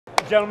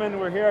gentlemen,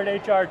 we're here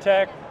at HR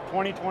Tech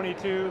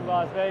 2022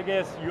 Las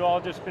Vegas. You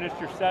all just finished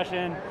your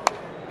session.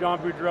 John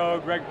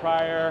Boudreau, Greg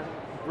Pryor,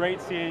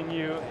 great seeing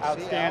you.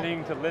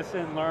 Outstanding to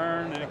listen,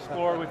 learn, and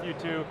explore with you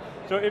two.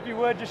 So if you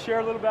would, just share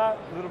a little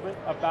bit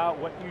about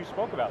what you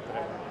spoke about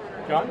today.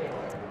 John?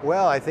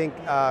 Well, I think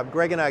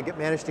Greg and I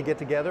managed to get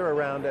together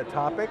around a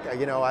topic.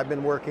 You know, I've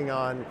been working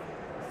on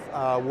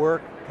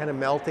work kind of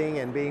melting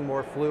and being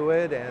more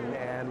fluid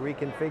and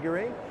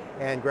reconfiguring.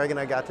 And Greg and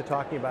I got to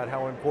talking about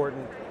how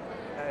important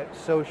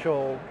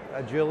social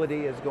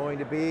agility is going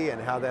to be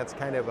and how that's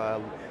kind of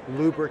a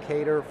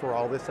lubricator for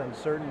all this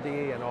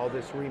uncertainty and all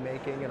this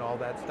remaking and all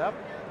that stuff.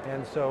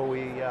 And so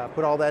we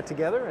put all that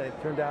together, and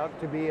it turned out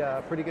to be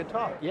a pretty good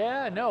talk.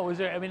 Yeah, no,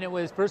 it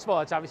was, first of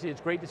all,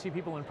 it's great to see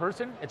people in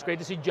person. It's great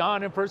to see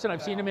John in person.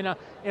 I've seen him in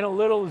a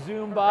little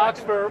Zoom box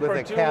for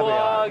too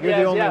long. You're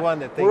the only one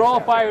that thinks we're all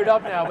fired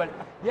up now, but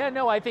yeah,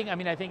 no, I think,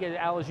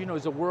 Al, as you know,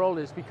 as the world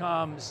has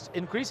become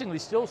increasingly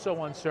still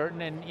so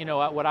uncertain, and you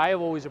know, what I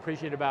have always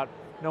appreciated about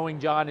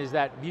knowing John is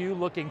that view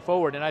looking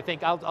forward, and I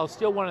think I'll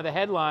steal one of the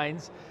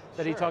headlines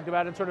that he talked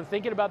about and sort of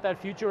thinking about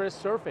that future as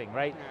surfing,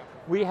 right? Yeah.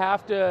 We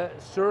have to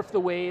surf the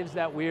waves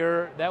that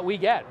we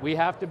get. We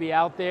have to be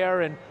out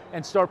there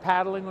and start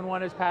paddling when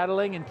one is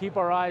paddling and keep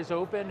our eyes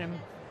open,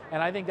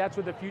 and I think that's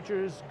what the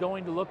future is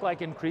going to look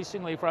like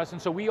increasingly for us.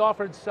 And so we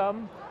offered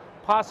some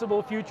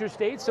possible future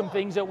states, some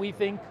things that we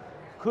think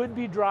could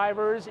be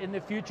drivers in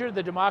the future,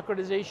 the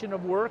democratization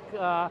of work,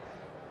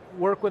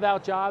 work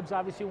without jobs,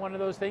 obviously one of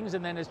those things,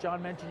 and then as John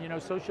mentioned, you know,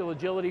 social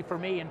agility for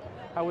me, and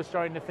I was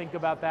starting to think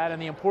about that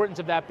and the importance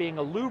of that being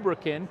a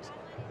lubricant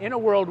in a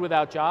world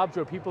without jobs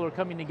where people are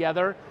coming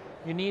together.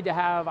 You need to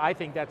have, I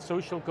think, that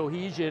social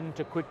cohesion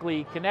to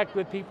quickly connect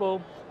with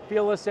people,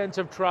 feel a sense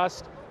of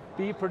trust,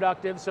 be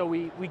productive. So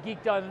we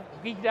geeked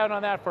out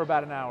on that for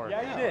about an hour.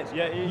 Yeah, you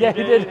did. Yeah,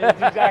 you did.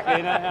 Exactly,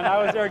 and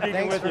I was there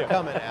geeking with you. Thanks for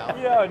coming, Al.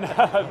 Yeah,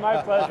 no, it's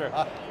my pleasure.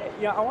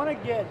 Yeah, I want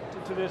to get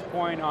to this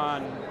point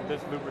on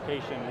this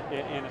lubrication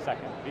in a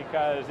second,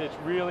 because it's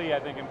really, I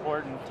think,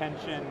 important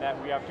tension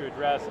that we have to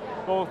address,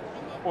 both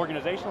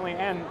organizationally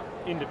and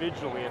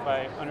individually, if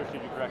I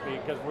understood you correctly,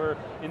 because we're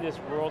in this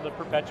world of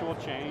perpetual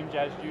change,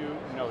 as you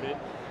noted.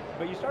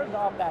 But you started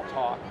off that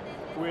talk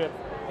with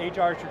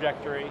HR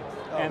trajectory,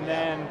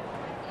 then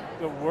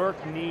the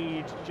work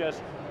needs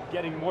just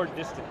getting more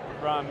distant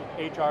from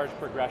HR's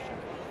progression.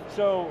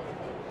 So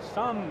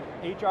some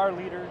HR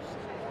leaders,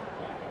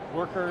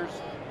 workers,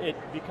 it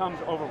becomes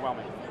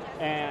overwhelming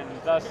and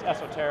thus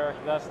esoteric,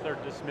 thus they're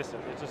dismissive.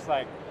 It's just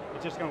like,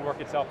 it's just going to work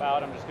itself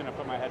out, I'm just going to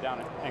put my head down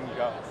and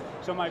go.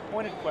 So my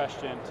pointed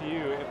question to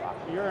you, if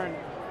you're an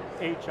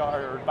HR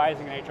or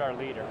advising an HR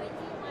leader,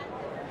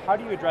 how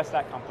do you address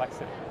that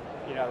complexity?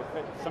 You know,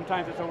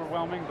 sometimes it's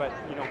overwhelming, but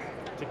you know,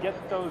 to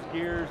get those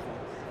gears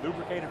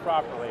lubricated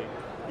properly,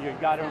 you've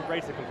got to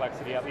embrace the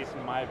complexity, at least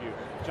in my view.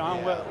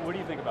 John, what do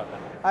you think about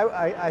that?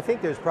 I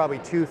think there's probably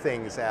two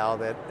things, Al,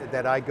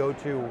 that I go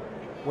to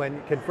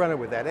when confronted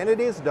with that. And it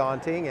is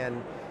daunting,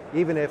 and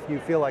even if you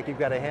feel like you've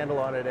got a handle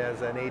on it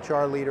as an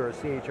HR leader or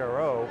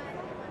CHRO,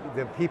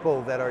 the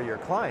people that are your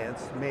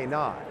clients may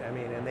not. I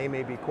mean, and they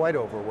may be quite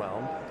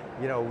overwhelmed.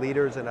 You know,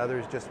 leaders and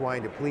others just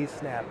wanting to please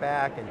snap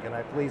back, and can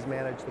I please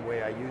manage the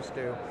way I used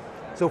to?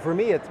 So for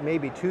me, it's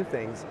maybe two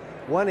things.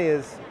 One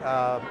is,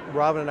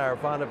 Ravin and I are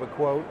fond of a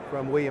quote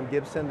from William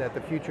Gibson that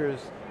the future is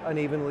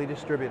unevenly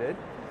distributed.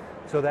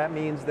 So that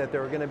means that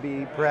there are going to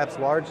be perhaps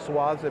large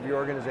swaths of your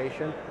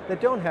organization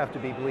that don't have to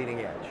be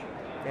bleeding edge.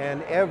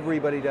 And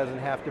everybody doesn't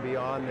have to be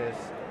on this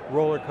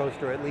roller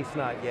coaster, at least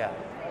not yet.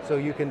 So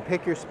you can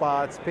pick your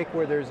spots, pick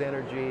where there's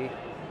energy.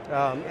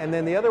 And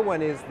then the other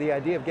one is the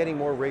idea of getting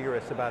more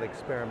rigorous about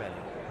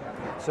experimenting.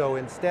 So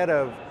instead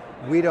of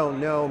we don't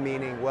know,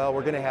 meaning, well,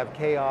 we're going to have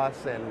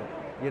chaos and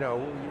you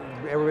know,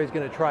 everybody's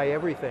going to try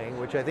everything,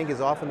 which I think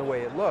is often the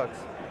way it looks.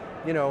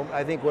 You know,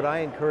 I think what I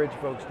encourage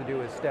folks to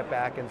do is step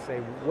back and say,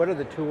 what are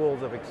the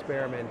tools of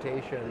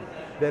experimentation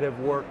that have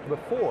worked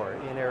before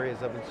in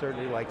areas of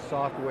uncertainty like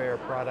software,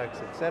 products,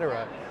 et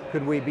cetera?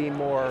 Could we be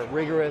more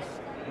rigorous,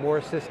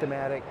 more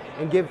systematic,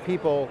 and give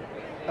people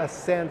a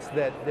sense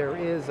that there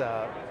is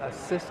a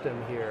system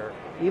here.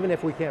 Even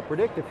if we can't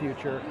predict the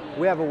future,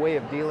 we have a way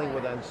of dealing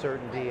with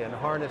uncertainty and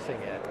harnessing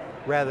it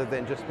rather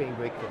than just being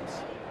victims.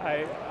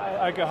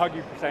 I could hug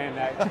you for saying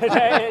that.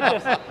 It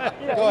just,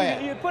 Go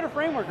ahead. You put a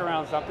framework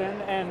around something,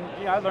 and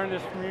you know, I learned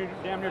this from you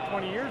damn near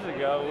 20 years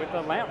ago with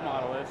the LAMP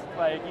model. It's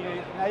like,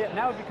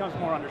 now it becomes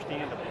more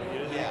understandable.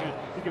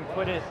 You can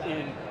put it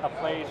in a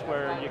place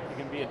where you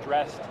can be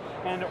addressed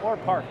or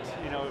parked,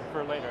 you know,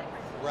 for later.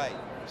 Right.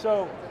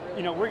 So,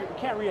 you know, we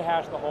can't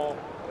rehash the whole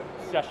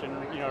session,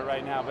 you know,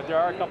 right now, but there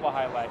are a couple of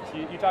highlights.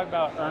 You talk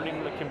about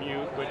earning the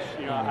commute, which,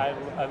 you know, I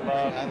love. I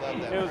love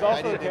that. It was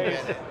also the case,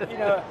 you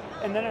know,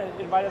 and then it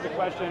invited the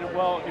question,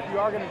 well, if you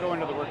are going to go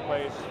into the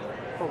workplace,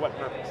 for what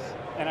purpose?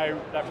 And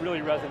that really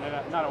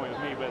resonated, not only with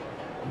me, but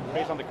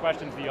based on the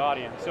questions of the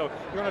audience. So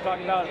you want to talk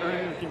about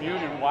earning the commute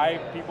and why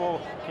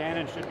people can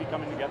and should be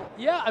coming together?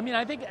 Yeah, I mean,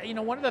 I think, you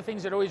know, one of the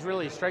things that always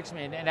really strikes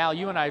me, and Al,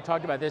 you and I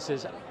talked about this,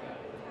 is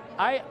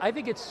I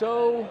think it's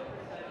so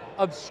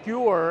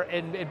obscure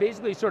and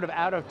basically sort of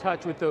out of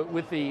touch with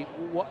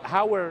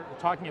how we're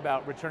talking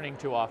about returning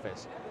to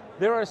office.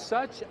 There are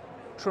such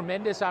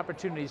tremendous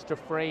opportunities to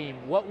frame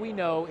what we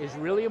know is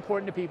really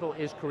important to people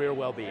is career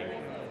well-being.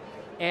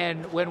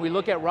 And when we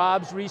look at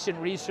Rob's recent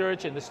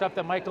research and the stuff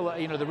that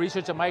the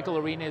research that Michael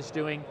Arena is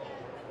doing,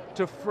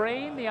 to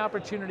frame the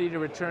opportunity to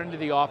return to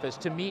the office,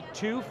 to meet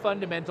two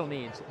fundamental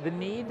needs. The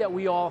need that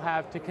we all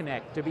have to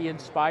connect, to be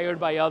inspired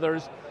by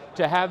others,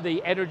 to have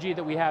the energy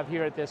that we have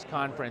here at this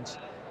conference.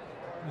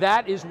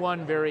 That is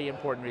one very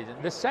important reason.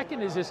 The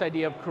second is this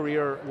idea of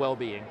career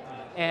well-being.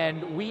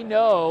 And we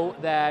know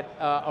that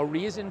a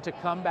reason to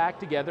come back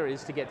together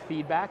is to get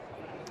feedback,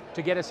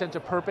 to get a sense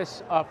of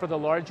purpose for the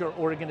larger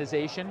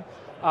organization,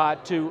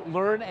 to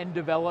learn and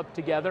develop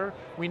together.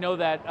 We know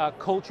that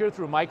culture,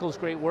 through Michael's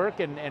great work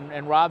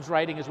and Rob's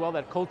writing as well,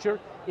 that culture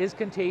is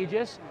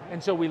contagious,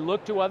 and so we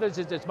look to others.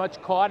 It's as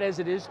much caught as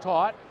it is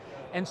taught.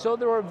 And so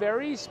there are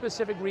very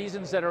specific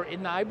reasons that are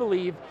in, I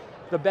believe,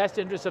 the best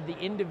interest of the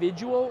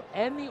individual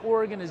and the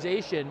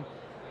organization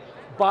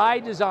by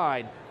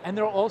design. And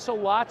there are also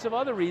lots of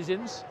other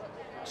reasons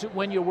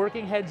when you're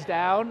working heads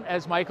down,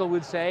 as Michael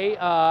would say,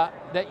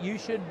 that you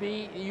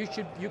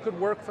could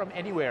work from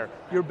anywhere.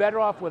 You're better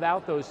off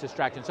without those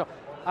distractions. So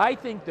I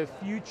think the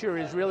future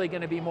is really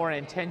going to be more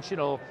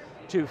intentional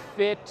to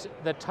fit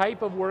the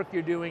type of work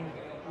you're doing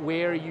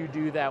where you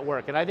do that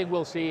work. And I think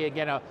we'll see,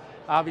 again,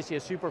 obviously a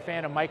super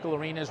fan of Michael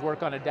Arena's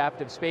work on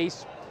adaptive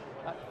space,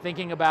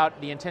 thinking about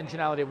the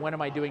intentionality of when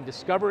am I doing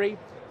discovery,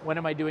 when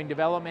am I doing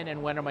development,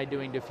 and when am I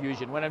doing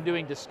diffusion. When I'm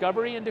doing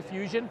discovery and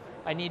diffusion,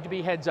 I need to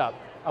be heads up.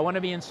 I want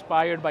to be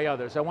inspired by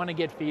others. I want to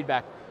get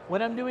feedback.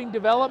 When I'm doing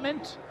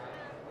development,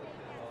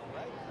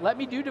 let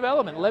me do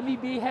development. Let me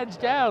be heads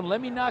down.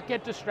 Let me not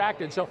get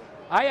distracted. So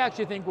I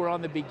actually think we're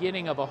on the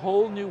beginning of a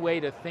whole new way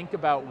to think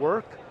about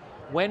work,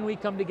 when we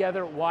come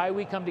together, why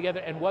we come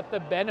together, and what the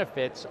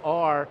benefits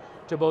are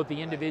to both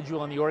the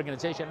individual and the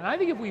organization. And I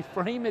think if we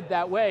frame it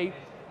that way,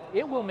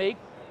 it will make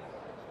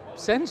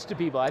sense to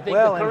people. I think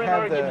the current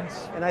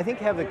arguments... And I think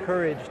have the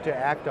courage to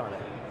act on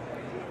it.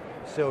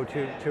 So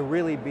to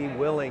really be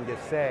willing to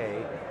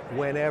say,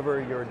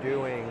 whenever you're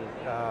doing,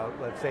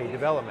 let's say,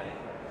 development,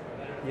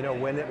 you know,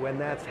 when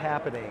that's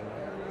happening,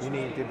 you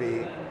need to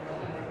be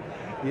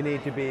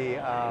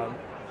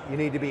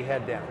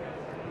head down,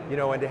 you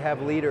know, and to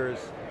have leaders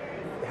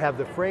have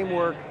the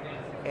framework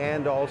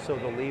and also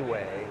the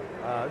leeway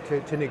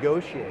to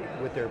negotiate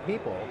with their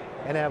people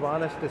and have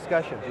honest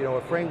discussions. You know,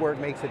 a framework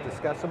makes it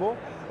discussable.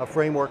 A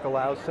framework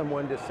allows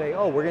someone to say,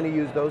 oh, we're going to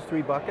use those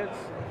 3 buckets.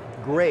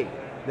 Great.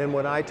 Then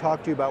when I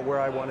talk to you about where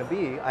I want to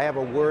be, I have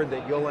a word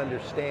that you'll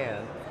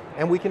understand,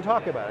 and we can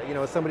talk about it. You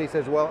know, if somebody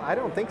says, well, I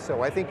don't think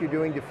so. I think you're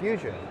doing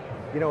diffusion.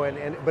 You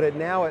know, but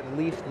now at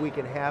least we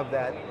can have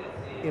that,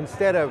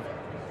 instead of,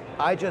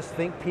 I just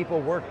think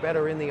people work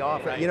better in the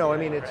office. Right, you know, I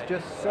mean, it's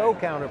just so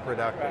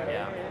counterproductive.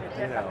 Yeah.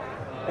 You know.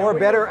 Or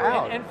better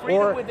out, and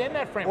freedom within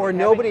that framework. Or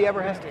nobody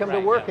ever has to come to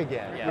work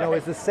again. Yeah. You know,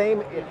 it's the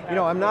same. You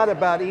know, I'm not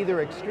about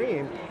either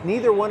extreme.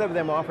 Neither one of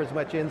them offers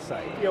much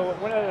insight. You know,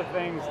 one of the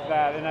things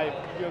that, and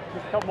just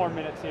a couple more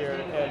minutes here,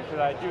 because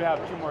I do have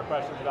 2 more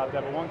questions about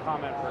that, but one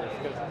comment first,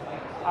 because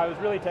I was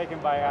really taken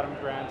by Adam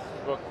Grant's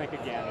book, Think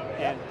Again,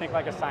 and Think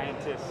Like a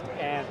Scientist,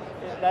 and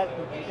that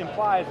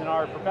implies in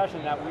our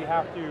profession that we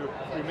have to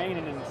remain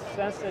in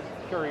incessant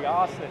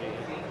curiosity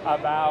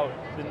about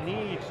the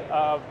needs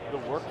of the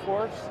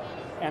workforce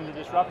and the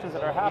disruptions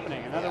that are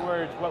happening. In other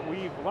words, what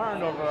we've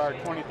learned over our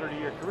 20,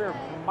 30-year career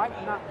might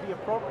not be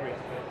appropriate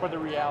for the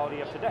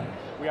reality of today.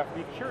 We have to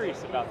be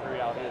curious about the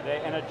reality of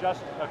today and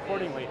adjust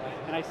accordingly.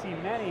 And I see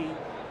many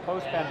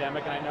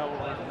post-pandemic, and I know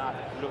we're not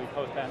really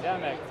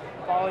post-pandemic,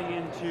 falling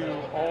into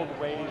old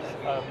ways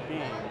of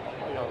being,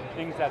 you know,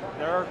 things that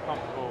they're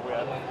comfortable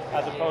with,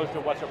 as opposed to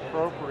what's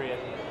appropriate,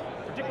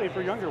 particularly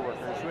for younger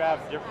workers who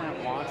have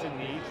different wants and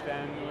needs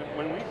than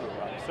when we grew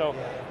up. So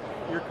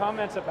your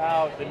comments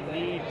about the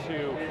need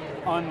to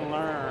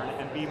unlearn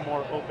and be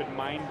more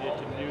open-minded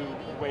to new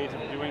ways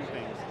of doing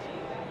things,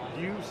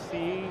 do you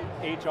see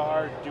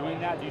HR doing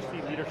that? Do you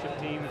see leadership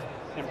teams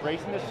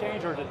embracing this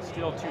change, or is it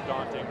still too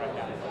daunting right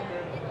now?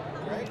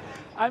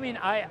 I mean,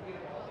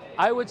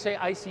 I would say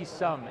I see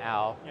some,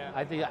 Al. Yeah.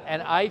 I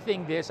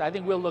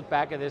think we'll look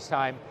back at this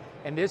time,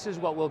 and this is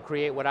what will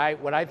create what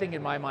I think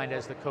in my mind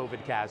as the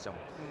COVID chasm.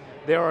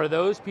 There are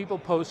those people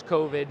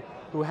post-COVID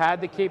who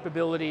had the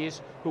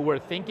capabilities, who were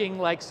thinking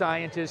like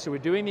scientists, who were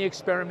doing the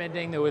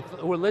experimenting, who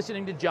were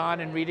listening to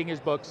John and reading his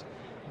books.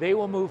 They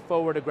will move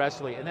forward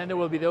aggressively. And then there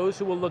will be those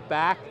who will look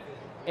back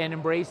and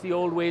embrace the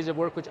old ways of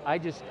work, which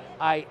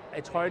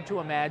it's hard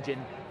to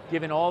imagine,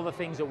 given all the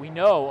things that we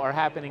know are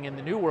happening in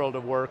the new world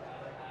of work,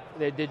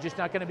 they're just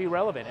not going to be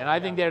relevant. And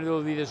I think there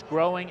will be this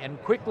growing and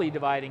quickly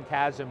dividing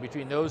chasm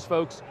between those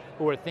folks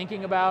who are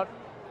thinking about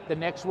the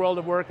next world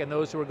of work and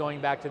those who are going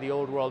back to the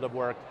old world of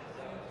work.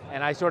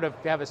 And I sort of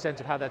have a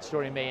sense of how that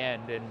story may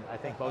end, and I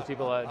think most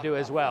people do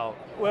as well.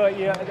 Well,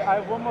 yeah, I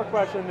have one more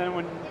question, then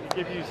we'll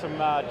give you some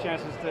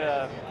chances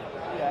to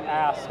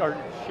ask or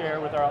share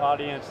with our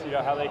audience, you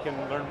know, how they can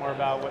learn more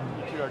about what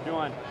you two are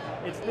doing.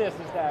 It's this,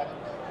 is that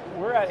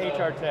we're at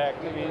HR Tech.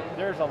 I mean,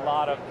 there's a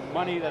lot of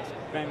money that's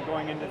been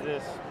going into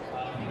this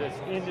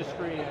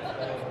industry.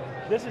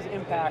 This is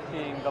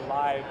impacting the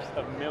lives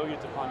of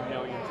millions upon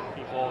millions of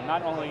people,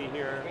 not only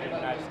here in the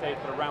United States,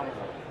 but around the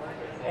world.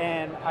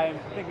 And I'm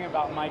thinking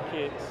about my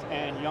kids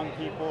and young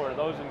people or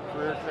those in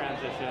career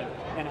transition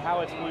and how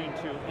it's going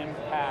to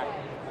impact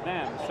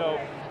them. So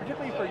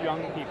particularly for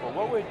young people,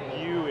 what would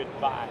you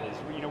advise?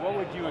 What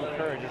would you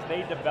encourage as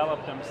they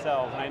develop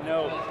themselves? And I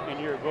know in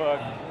your book,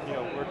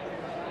 work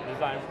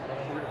design,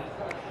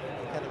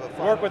 Kind of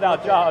a work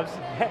without jobs.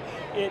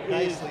 It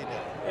Nicely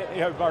is,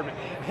 done. pardon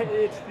me.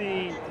 It's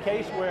the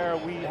case where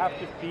we have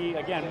to be,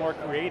 again, more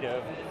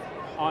creative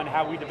on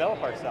how we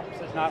develop ourselves.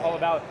 It's not all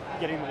about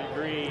getting the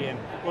degree. And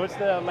what's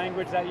the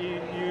language that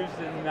you used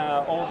in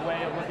the old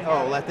way of looking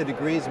at it? Let the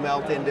degrees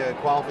melt into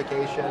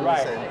qualifications.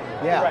 Right.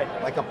 And yeah,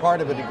 Right. like a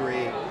part of a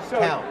degree So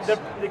counts.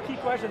 the key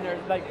question there,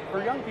 like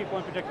for young people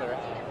in particular,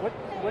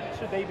 what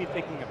should they be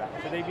thinking about?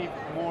 Should they be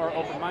more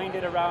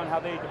open-minded around how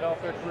they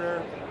develop their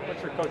career?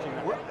 What's your coaching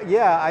there? Well,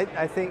 yeah,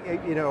 I think,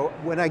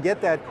 when I get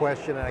that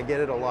question, and I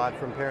get it a lot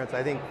from parents,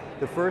 I think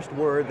the first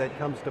word that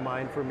comes to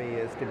mind for me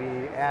is to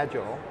be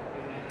agile.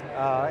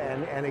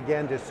 And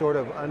again, to sort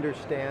of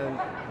understand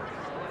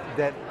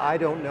that I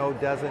don't know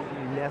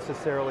doesn't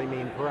necessarily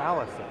mean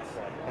paralysis.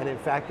 And in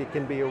fact, it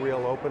can be a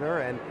real opener,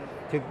 and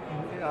to,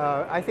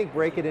 I think,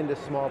 break it into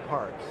small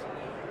parts.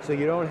 So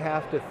you don't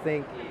have to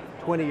think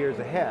 20 years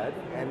ahead,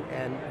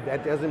 and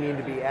that doesn't mean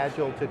to be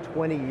agile to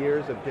 20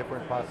 years of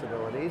different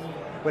possibilities,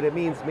 but it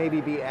means maybe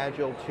be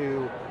agile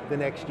to the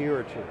next year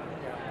or two.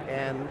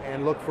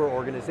 And look for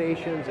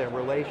organizations and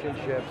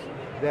relationships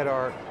that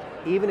are,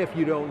 even if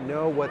you don't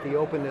know what the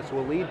openness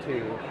will lead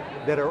to,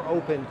 that are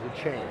open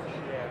to change.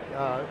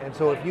 And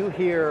so if you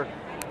hear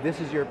this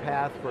is your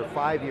path for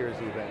 5 years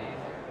even,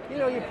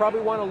 you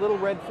probably want a little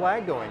red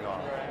flag going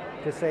on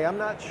to say, I'm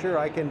not sure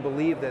I can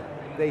believe that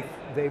they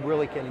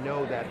really can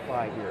know that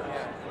 5 years.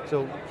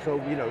 So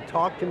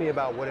talk to me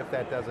about what if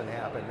that doesn't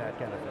happen, that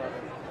kind of thing.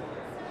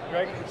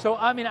 Greg? So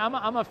I'm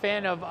a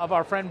fan of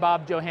our friend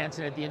Bob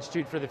Johansen at the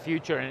Institute for the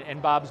Future,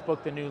 and Bob's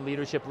book, The New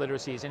Leadership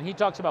Literacies, and he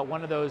talks about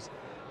one of those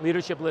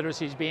leadership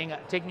literacies being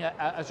taking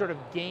a sort of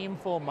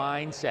gameful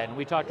mindset, and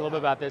we talked a little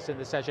bit about this in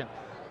the session.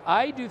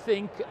 I do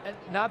think,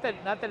 not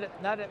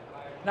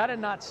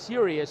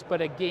serious,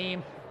 but a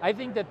game. I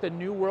think that the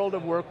new world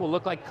of work will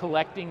look like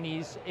collecting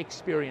these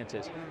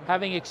experiences,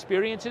 having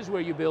experiences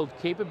where you build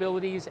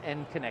capabilities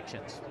and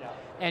connections. Yeah.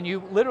 And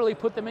you literally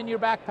put them in your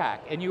backpack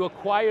and you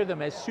acquire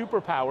them as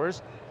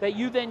superpowers that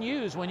you then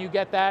use when you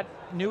get that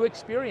new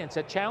experience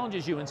that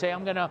challenges you and say,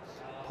 I'm going to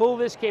pull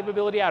this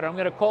capability out. I'm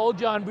going to call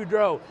John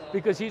Boudreau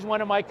because he's one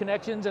of my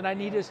connections and I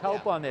need his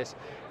help on this.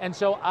 And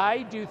so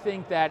I do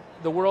think that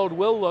the world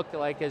will look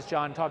like, as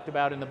John talked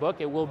about in the book,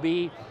 it will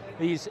be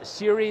these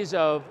series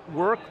of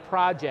work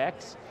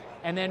projects,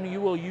 and then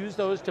you will use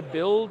those to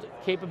build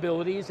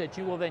capabilities that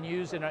you will then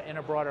use in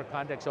a broader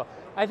context. So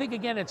I think,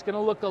 again, it's going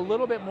to look a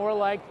little bit more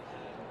like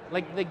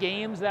the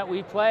games that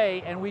we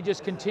play, and we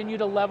just continue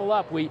to level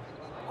up. We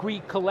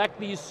collect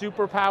these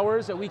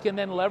superpowers that we can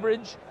then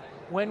leverage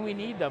when we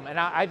need them. And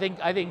I think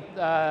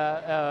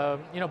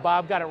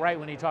Bob got it right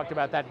when he talked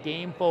about that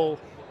gameful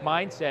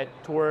mindset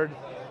toward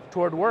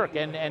work.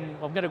 And I'm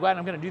going to go out and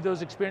I'm going to do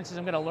those experiences.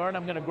 I'm going to learn.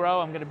 I'm going to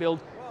grow. I'm going to build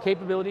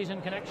capabilities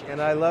and connections.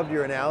 And I loved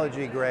your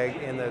analogy, Greg,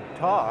 in the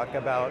talk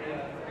about,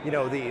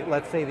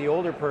 let's say the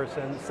older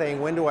person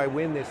saying, when do I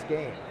win this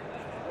game?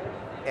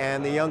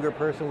 And the younger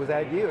person was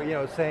at you,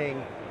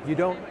 saying, you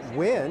don't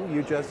win,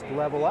 you just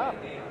level up.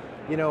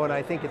 And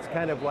I think it's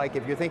kind of like,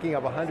 if you're thinking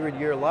of a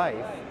 100-year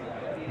life,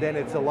 then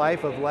it's a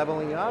life of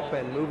leveling up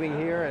and moving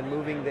here and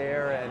moving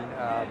there, and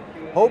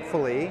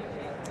hopefully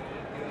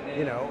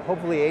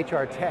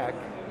HR Tech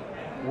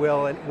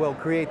will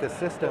create the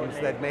systems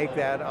that make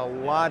that a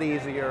lot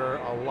easier,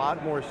 a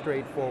lot more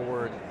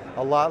straightforward,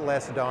 a lot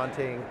less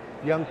daunting.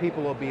 Young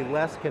people will be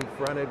less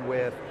confronted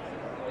with,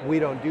 we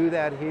don't do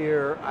that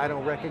here, I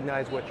don't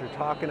recognize what you're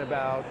talking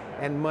about,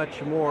 and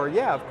much more,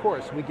 yeah, of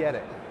course, we get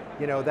it.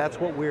 That's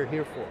what we're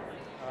here for.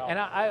 And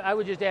I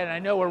would just add, and I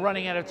know we're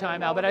running out of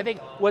time, Al, but I think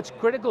what's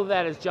critical to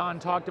that, as John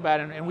talked about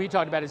and we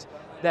talked about, is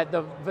that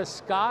the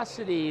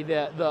viscosity,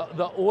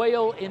 the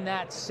oil in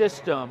that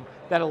system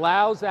that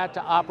allows that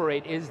to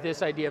operate is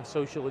this idea of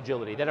social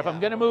agility. That if I'm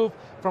going to move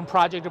from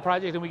project to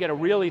project, and we get a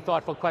really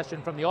thoughtful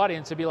question from the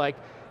audience to be like,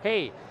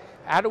 hey,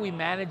 how do we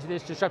manage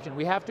this disruption?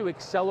 We have to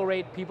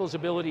accelerate people's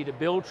ability to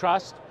build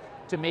trust,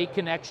 to make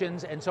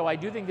connections, and so I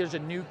do think there's a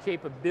new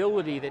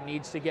capability that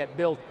needs to get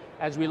built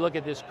as we look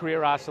at this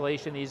career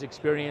oscillation, these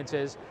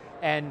experiences,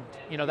 and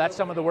that's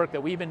some of the work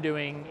that we've been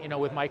doing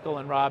with Michael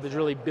and Rob, is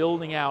really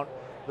building out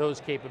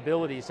those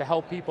capabilities to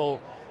help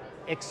people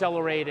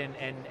accelerate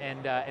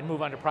and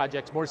move on to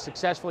projects more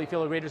successfully,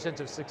 feel a greater sense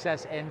of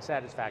success and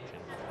satisfaction.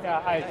 Yeah,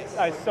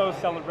 I so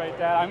celebrate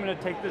that. I'm going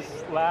to take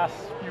this last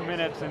few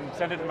minutes and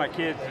send it to my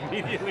kids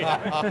immediately.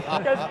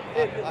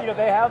 Because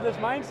they have this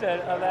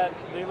mindset of that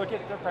they look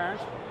at their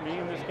parents, me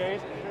in this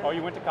case, oh,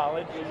 you went to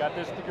college, you got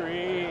this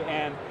degree,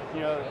 and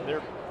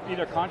they're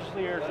either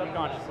consciously or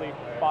subconsciously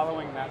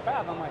following that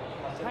path. I'm like,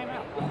 time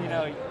out. You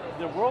know,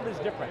 the world is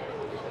different.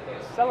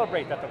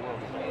 Celebrate that the world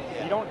is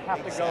different. You don't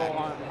have to go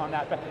on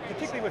that path,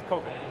 particularly with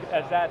COVID.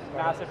 As that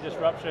massive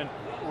disruption,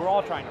 we're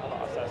all trying to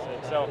process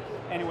it. So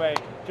anyway,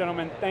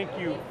 gentlemen, thank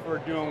you for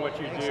doing what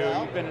you do.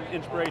 You've been an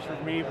inspiration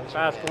for me for the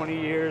past 20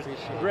 years.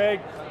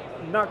 Greg,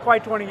 not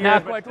quite 20 years.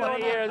 Not quite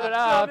 20 years,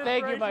 but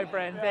thank you, my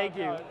friend, thank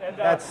you. And,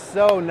 that's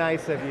so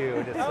nice of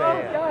you to say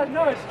it. God,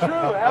 no, it's true,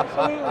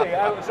 absolutely.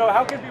 So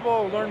how can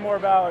people learn more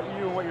about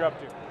you and what you're up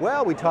to?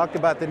 Well, we talked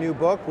about the new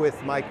book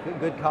with my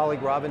good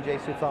colleague Ravin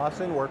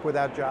Jesuthasan, Work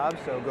Without Jobs,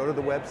 so go to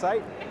the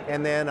website.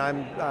 And then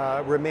I'm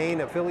remain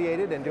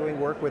affiliated and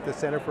doing work with the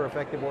Center for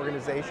Effective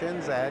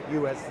Organizations at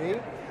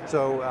USC.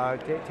 So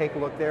take a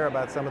look there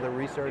about some of the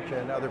research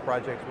and other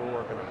projects we're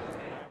working on.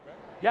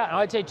 Yeah,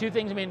 I'd say two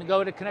things. I mean,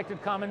 go to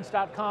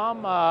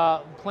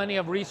connectedcommons.com, plenty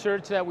of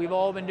research that we've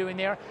all been doing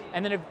there.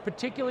 And then if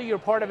particularly you're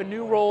part of a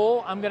new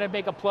role, I'm going to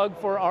make a plug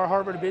for our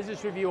Harvard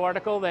Business Review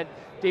article that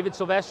David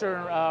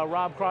Sylvester,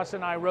 Rob Cross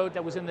and I wrote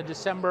that was in the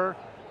December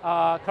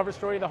cover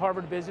story of the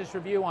Harvard Business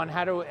Review on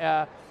how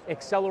to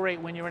accelerate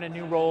when you're in a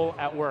new role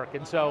at work.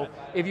 And so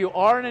if you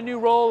are in a new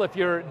role, if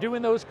you're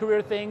doing those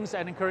career things,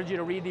 I'd encourage you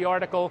to read the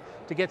article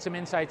to get some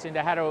insights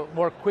into how to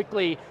more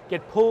quickly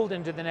get pulled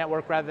into the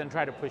network rather than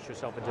try to push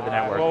yourself into the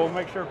network. Well, we'll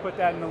make sure to put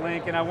that in the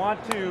link. And I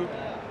want to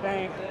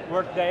thank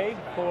Workday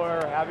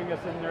for having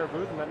us in their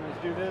booth and letting us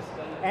do this,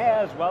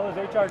 as well as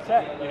HR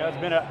Tech. You know, it's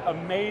been an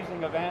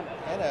amazing event.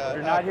 If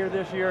you're not here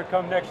this year,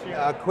 come next year.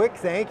 A quick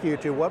thank you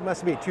to what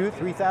must be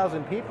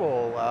 2,000-3,000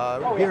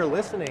 people here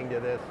listening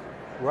to this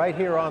right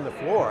here on the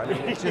floor. I mean,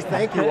 it's just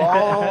thank you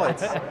all.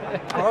 It's,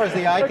 as far as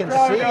the eye can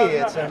see,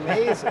 it's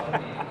amazing.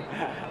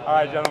 All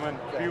right, gentlemen,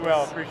 be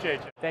well.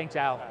 Appreciate you. Thanks,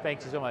 Al.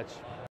 Thank you so much.